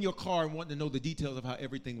like getting in your car and wanting to know the details of how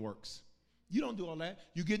everything works. You don't do all that.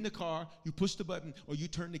 You get in the car, you push the button, or you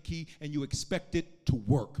turn the key, and you expect it to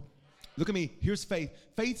work. Look at me. Here's faith.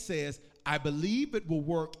 Faith says, I believe it will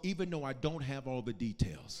work even though I don't have all the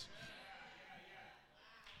details.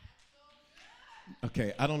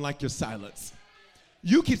 Okay, I don't like your silence.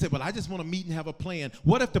 You keep saying, well, I just want to meet and have a plan.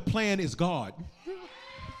 What if the plan is God?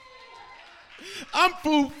 I'm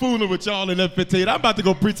fooling with y'all in F15. I'm about to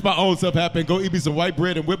go preach my own stuff happen and go eat me some white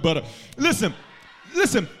bread and whipped butter. Listen,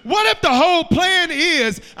 what if the whole plan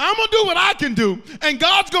is I'm going to do what I can do, and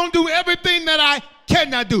God's going to do everything that I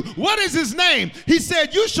cannot do? What is his name? He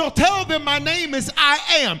said, you shall tell them my name is I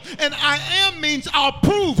am. And I am means I'll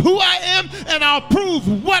prove who I am, and I'll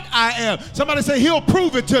prove what I am. Somebody say, he'll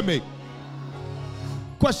prove it to me.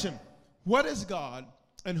 Question, what is God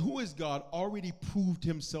and who is God already proved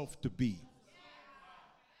himself to be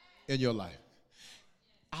in your life?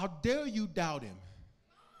 How dare you doubt him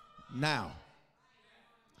now?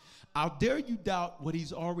 How dare you doubt what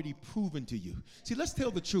he's already proven to you? See, let's tell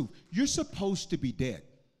the truth. You're supposed to be dead.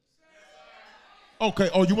 Okay,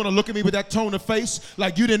 oh, you want to look at me with that tone of face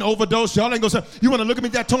like you didn't overdose? Y'all ain't gonna say, you want to look at me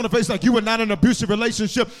with that tone of face like you were not in an abusive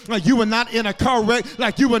relationship, like you were not in a car wreck,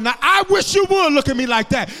 like you were not. I wish you would look at me like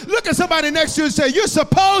that. Look at somebody next to you and say, you're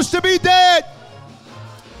supposed to be dead,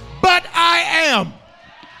 but I am.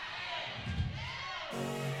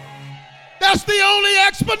 That's the only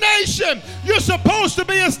explanation. You're supposed to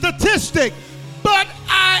be a statistic, but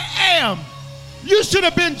I am. You should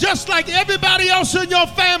have been just like everybody else in your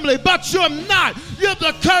family, but you're not. You're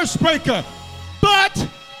the curse breaker. But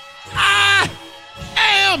I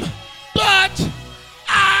am. But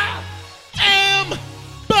I am.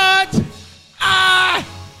 But I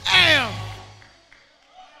am.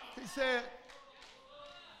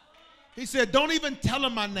 He said, don't even tell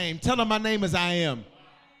him my name. Tell him my name is I am.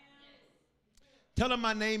 Tell him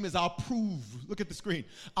my name is I'll prove. Look at the screen.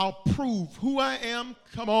 I'll prove who I am.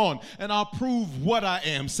 Come on. And I'll prove what I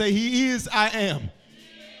am. Say he is I am.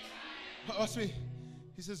 Watch me.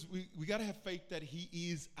 He says we got to have faith that he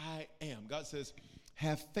is I am. God says,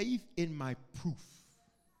 have faith in my proof.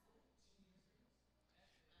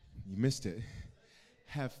 You missed it.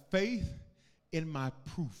 Have faith in my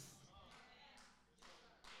proof.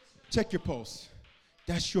 Check your pulse.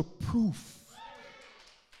 That's your proof.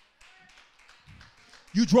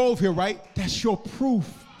 You drove here, right? That's your proof.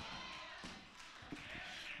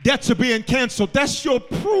 Debts are being canceled. That's your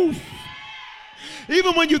proof.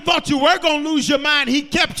 Even when you thought you were going to lose your mind, he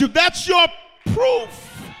kept you. That's your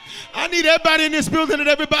proof. I need everybody in this building and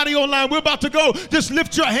everybody online. We're about to go. Just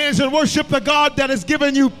lift your hands and worship the God that has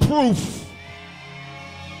given you proof.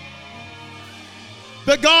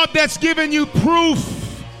 The God that's given you proof.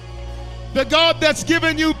 The God that's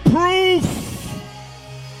given you proof.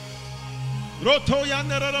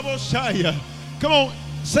 Come on,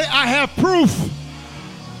 say I have proof.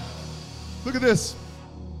 Look at this.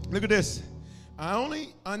 Look at this. I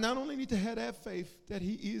not only need to have that faith that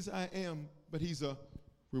he is I am, but he's a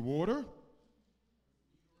rewarder,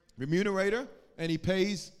 remunerator, and he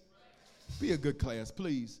pays. Be a good class,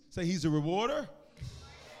 please. Say he's a rewarder,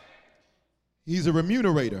 he's a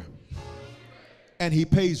remunerator, and he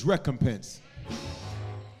pays recompense.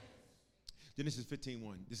 Genesis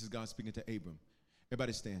 15:1. This is God speaking to Abram.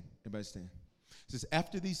 Everybody stand. Everybody stand. It says,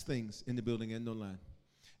 after these things, in the building and online,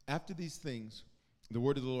 after these things, the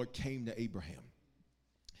word of the Lord came to Abraham.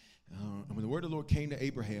 And when the word of the Lord came to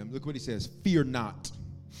Abraham, look what he says. Fear not.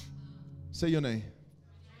 Say your name.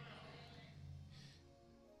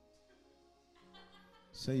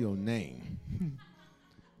 Say your name.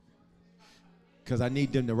 Because I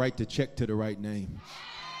need them to write the check to the right name.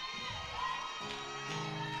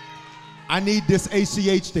 I need this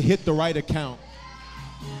ACH to hit the right account.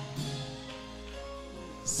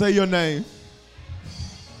 Say your name.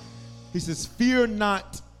 He says, fear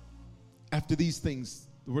not. After these things,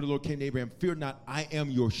 the word of the Lord came to Abraham. Fear not, I am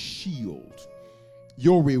your shield.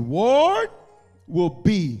 Your reward will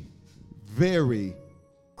be very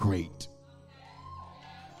great.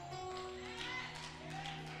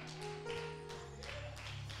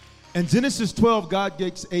 In Genesis 12, God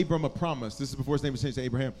gives Abram a promise. This is before his name was changed to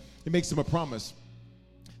Abraham. He makes him a promise.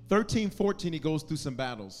 13, 14, he goes through some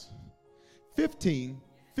battles. 15,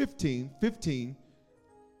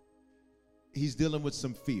 he's dealing with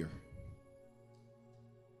some fear.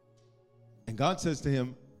 And God says to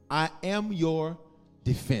him, I am your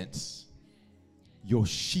defense, your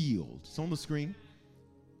shield. It's on the screen.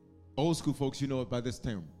 Old school folks, you know it by this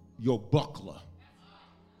term, your buckler.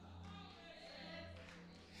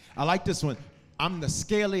 I like this one. I'm the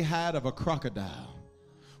scaly hide of a crocodile,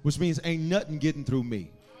 which means ain't nothing getting through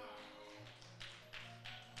me.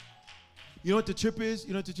 You know what the trip is?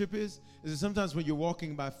 You know what the trip is? Is that sometimes when you're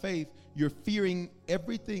walking by faith, you're fearing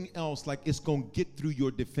everything else like it's going to get through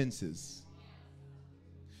your defenses.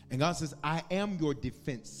 And God says, I am your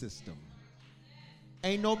defense system.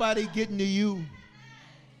 Ain't nobody getting to you.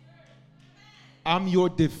 I'm your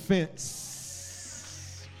defense.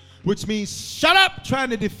 Which means shut up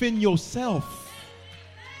trying to defend yourself.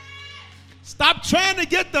 Stop trying to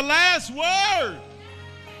get the last word.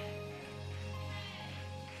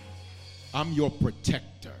 I'm your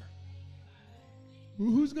protector.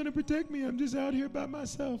 Who's going to protect me? I'm just out here by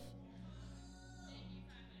myself.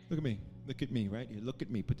 Look at me. Look at me right here. Look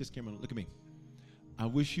at me. Put this camera on. Look at me. I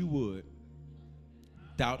wish you would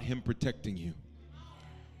doubt him protecting you.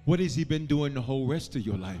 What has he been doing the whole rest of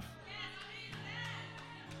your life?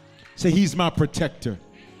 Say, he's my protector.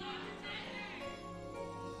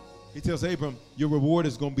 He tells Abram, your reward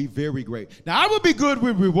is going to be very great. Now, I would be good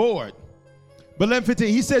with reward. But 11:15,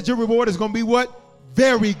 he said your reward is going to be what?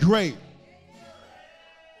 Very great.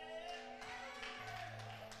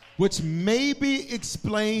 Which maybe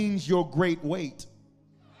explains your great weight.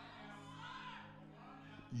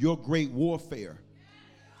 Your great warfare.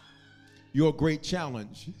 Your great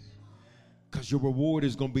challenge. Because your reward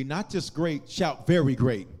is going to be not just great, shout very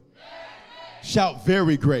great. Shout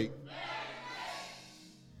very great.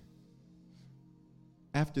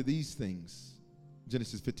 After these things,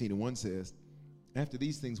 Genesis 15:1 says, after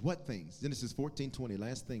these things, what things? Genesis 14:20,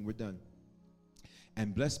 last thing, we're done.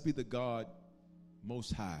 And blessed be the God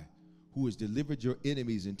Most High, who has delivered your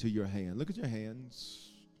enemies into your hand. Look at your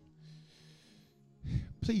hands.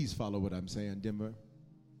 Please follow what I'm saying, Denver.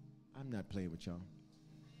 I'm not playing with y'all.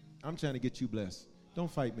 I'm trying to get you blessed.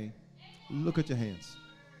 Don't fight me. Look at your hands.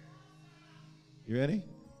 You ready?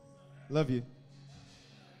 Love you.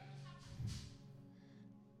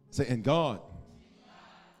 Say, and God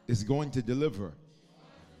is going to deliver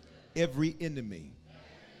every enemy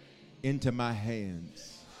into my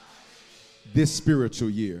hands this spiritual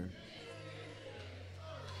year.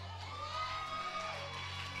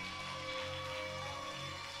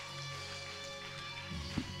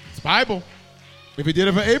 It's Bible. If he did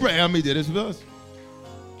it for Abraham, he did it for us.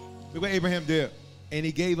 Look what Abraham did. And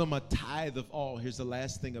he gave him a tithe of all. Here's the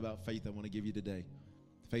last thing about faith I want to give you today.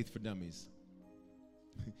 Faith for Dummies.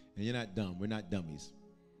 And you're not dumb. We're not dummies.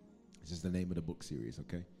 It's just the name of the book series,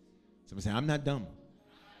 okay? Somebody say, I'm not dumb.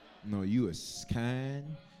 No, you is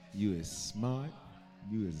kind. You is smart.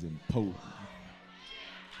 You is important.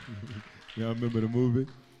 Y'all remember the movie?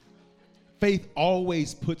 Faith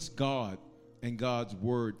always puts God and God's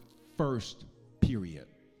word first, period.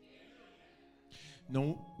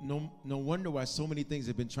 No wonder why so many things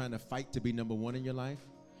have been trying to fight to be number one in your life.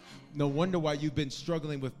 No wonder why you've been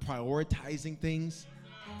struggling with prioritizing things.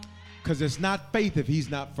 Because it's not faith if he's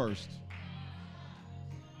not first.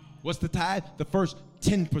 What's the tithe? The first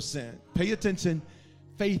 10%. Pay attention.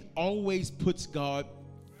 Faith always puts God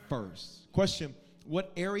first. Question,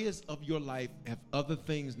 what areas of your life have other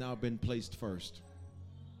things now been placed first?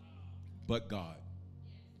 But God.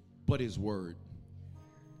 But his word.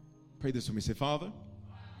 Pray this for me. Say, Father,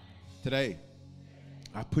 today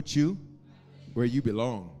I put you where you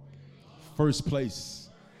belong. First place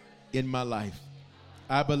in my life.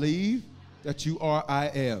 I believe that you are I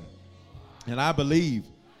am. And I believe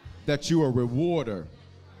that you are a rewarder,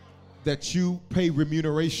 that you pay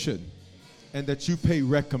remuneration, and that you pay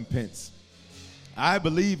recompense. I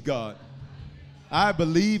believe, God,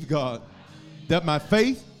 that my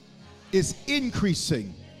faith is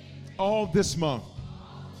increasing all this month.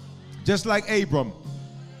 Just like Abram,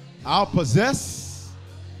 I'll possess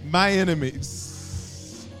my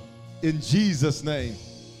enemies. In Jesus' name.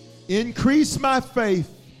 Increase my faith.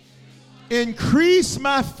 Increase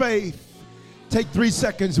my faith. Take 3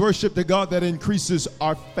 seconds. Worship the God that increases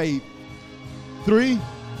our faith. 3.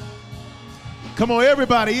 Come on,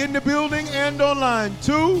 everybody in the building and online.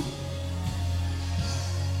 2.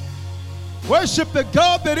 Worship the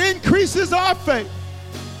God that increases our faith.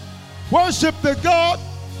 Worship the God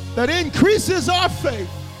that increases our faith.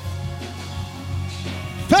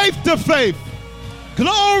 Faith to faith.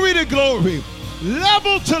 Glory to glory.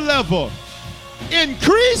 Level to level.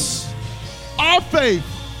 Increase our faith.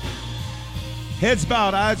 Heads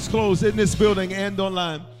bowed, eyes closed in this building and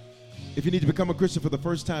online. If you need to become a Christian for the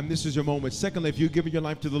first time, this is your moment. Secondly, if you've given your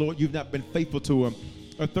life to the Lord, you've not been faithful to him.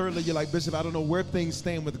 Or thirdly, you're like, Bishop, I don't know where things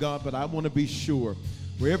stand with God, but I want to be sure.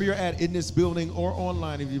 Wherever you're at in this building or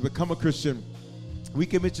online, if you become a Christian,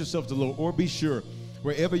 recommit yourself to the Lord, or be sure.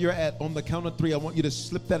 Wherever you're at, on the count of 3, I want you to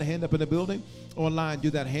slip that hand up in the building. Online, do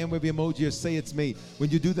that hand wave emoji or say it's me. When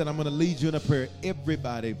you do that, I'm going to lead you in a prayer.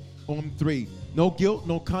 Everybody on 3. No guilt,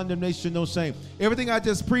 no condemnation, no shame. Everything I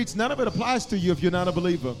just preached, none of it applies to you if you're not a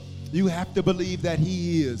believer. You have to believe that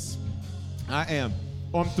he is. I am.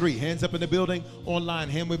 On 3, hands up in the building. Online,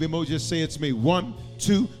 hand wave emoji, say it's me. 1,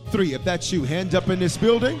 2, 3. If that's you, hands up in this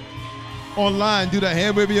building. Online, do the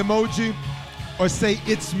hand wave emoji or say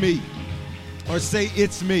it's me. Or say,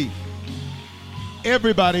 it's me.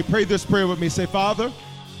 Everybody pray this prayer with me. Say, Father,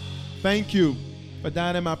 thank you for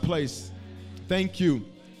dying in my place. Thank you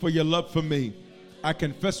for your love for me. I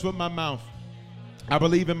confess with my mouth. I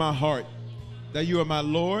believe in my heart that you are my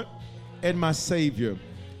Lord and my Savior.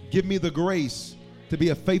 Give me the grace to be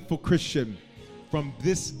a faithful Christian from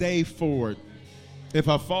this day forward. If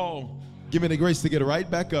I fall, give me the grace to get right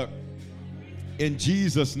back up. In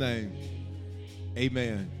Jesus' name,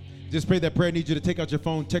 amen. Just pray that prayer. I need you to take out your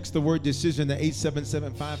phone, text the word decision to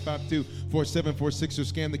 877-552-4746 or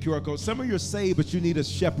scan the QR code. Some of you are saved, but you need a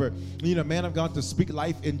shepherd. You need a man of God to speak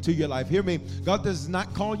life into your life. Hear me. God does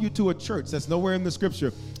not call you to a church. That's nowhere in the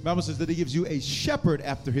scripture. The Bible says that he gives you a shepherd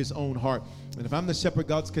after his own heart. And if I'm the shepherd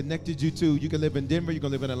God's connected you to, you can live in Denver, you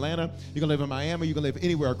can live in Atlanta, you can live in Miami, you can live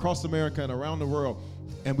anywhere across America and around the world.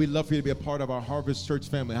 And we'd love for you to be a part of our Harvest Church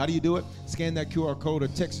family. How do you do it? Scan that QR code or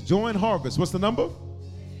text Join Harvest. What's the number?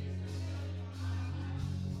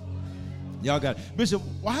 Y'all got it. Bishop,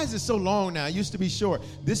 why is it so long now? It used to be short.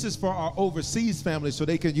 This is for our overseas family so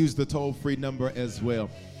they can use the toll-free number as well.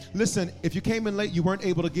 Listen, if you came in late, you weren't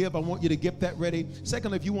able to give, I want you to get that ready.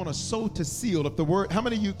 Secondly, if you want to sow to seal, if the word, how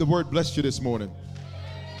many of you, the word blessed you this morning?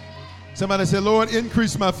 Somebody said, Lord,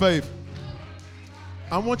 increase my faith.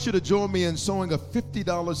 I want you to join me in sowing a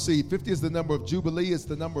 $50 seed. 50 is the number of Jubilee. It's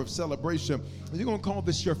the number of celebration. And you're going to call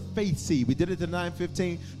this your faith seed. We did it at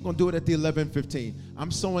 9:15. We're going to do it at the 11:15. I'm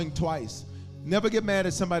sowing twice. Never get mad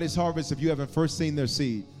at somebody's harvest if you haven't first seen their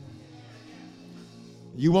seed.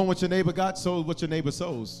 You want what your neighbor got, sow what your neighbor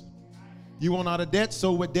sows. You want out of debt,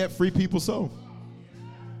 sow what debt-free people sow.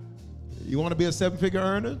 You want to be a seven-figure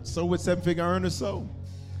earner, sow what seven-figure earners sow.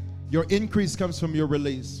 Your increase comes from your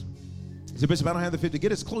release. So, Bishop, I don't have the 50.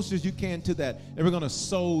 Get as close as you can to that. And we're going to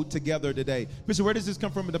sow together today. Bishop, where does this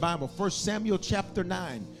come from in the Bible? 1 Samuel chapter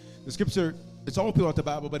 9. The scripture, it's all throughout the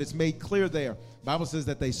Bible, but it's made clear there. The Bible says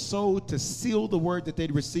that they sowed to seal the word that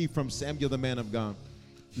they'd received from Samuel, the man of God.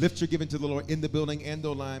 Lift your giving to the Lord in the building and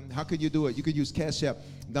online. How can you do it? You can use Cash App,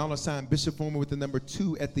 $ Bishop Foreman with the number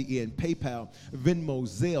 2 at the end. PayPal, Venmo,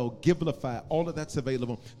 Zelle, Givelify, all of that's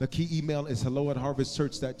available. The key email is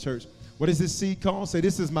hello@harvestchurch.church. What is this seed called? Say,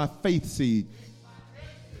 this is my faith seed.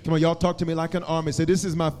 Come on, y'all talk to me like an army. Say, this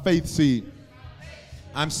is my faith seed.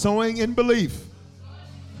 I'm sowing in belief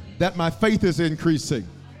that my faith is increasing.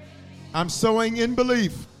 I'm sowing in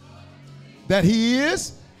belief that he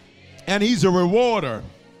is, and he's a rewarder,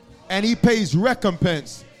 and he pays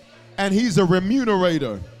recompense, and he's a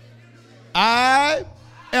remunerator. I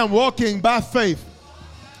am walking by faith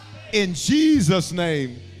in Jesus'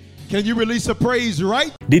 name. Can you release a praise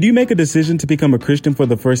right? Did you make a decision to become a Christian for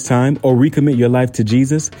the first time or recommit your life to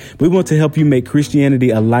Jesus? We want to help you make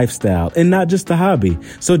Christianity a lifestyle and not just a hobby.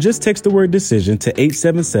 So just text the word decision to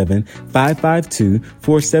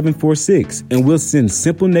 877-552-4746 and we'll send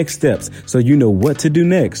simple next steps so you know what to do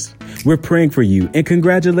next. We're praying for you and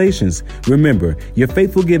congratulations. Remember, your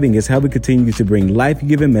faithful giving is how we continue to bring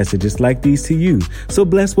life-giving messages like these to you. So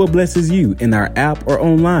bless what blesses you in our app or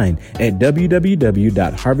online at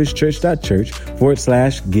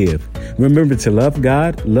www.harvestchurch.church/give. Remember to love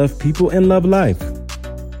God, love people, and love life.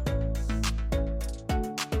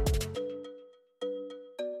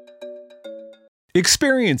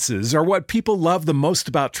 Experiences are what people love the most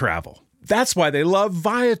about travel. That's why they love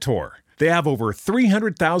Viator. They have over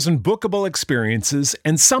 300,000 bookable experiences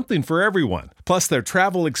and something for everyone. Plus, their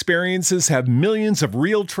travel experiences have millions of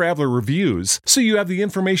real traveler reviews, so you have the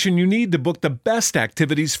information you need to book the best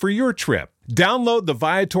activities for your trip. Download the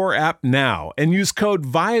Viator app now and use code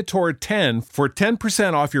Viator10 for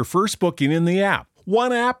 10% off your first booking in the app.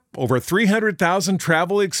 One app, over 300,000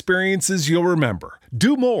 travel experiences you'll remember.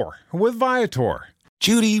 Do more with Viator.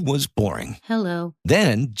 Judy was boring. Hello.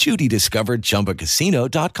 Then Judy discovered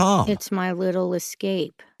ChumbaCasino.com. It's my little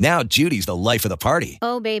escape. Now Judy's the life of the party.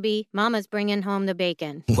 Oh, baby, mama's bringing home the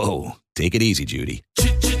bacon. Whoa, take it easy, Judy.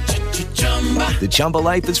 The Chumba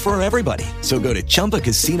life is for everybody. So go to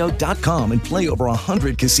ChumbaCasino.com and play over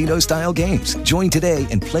 100 casino-style games. Join today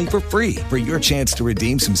and play for free for your chance to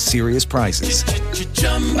redeem some serious prizes.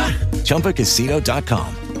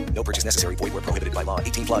 ChumbaCasino.com. No purchase necessary. Void where prohibited by law.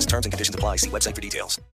 18+ terms and conditions apply. See website for details.